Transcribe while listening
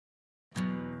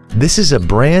This is a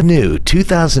brand new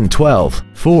 2012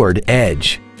 Ford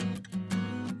Edge.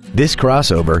 This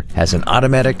crossover has an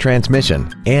automatic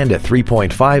transmission and a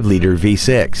 3.5-liter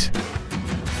V6.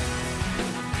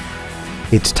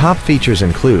 Its top features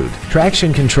include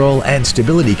traction control and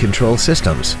stability control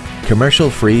systems,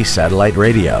 commercial-free satellite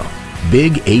radio,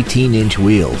 big 18-inch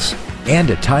wheels, and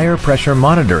a tire pressure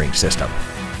monitoring system.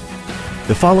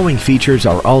 The following features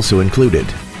are also included: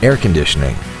 air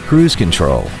conditioning, cruise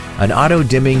control, an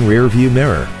auto-dimming rear-view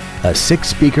mirror, a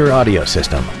 6-speaker audio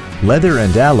system, leather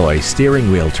and alloy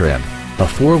steering wheel trim, a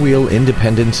 4-wheel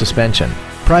independent suspension,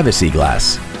 privacy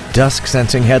glass,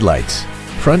 dusk-sensing headlights,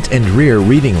 front and rear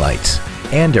reading lights,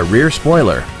 and a rear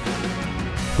spoiler.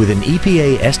 With an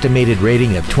EPA estimated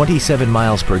rating of 27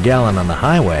 miles per gallon on the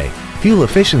highway, fuel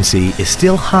efficiency is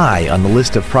still high on the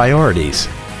list of priorities.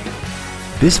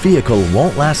 This vehicle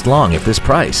won't last long at this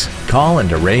price. Call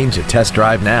and arrange a test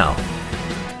drive now.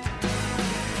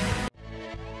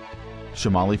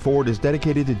 Shamaley Ford is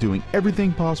dedicated to doing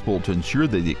everything possible to ensure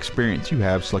that the experience you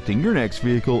have selecting your next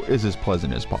vehicle is as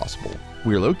pleasant as possible.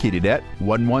 We are located at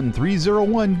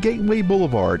 11301 Gateway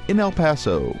Boulevard in El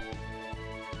Paso.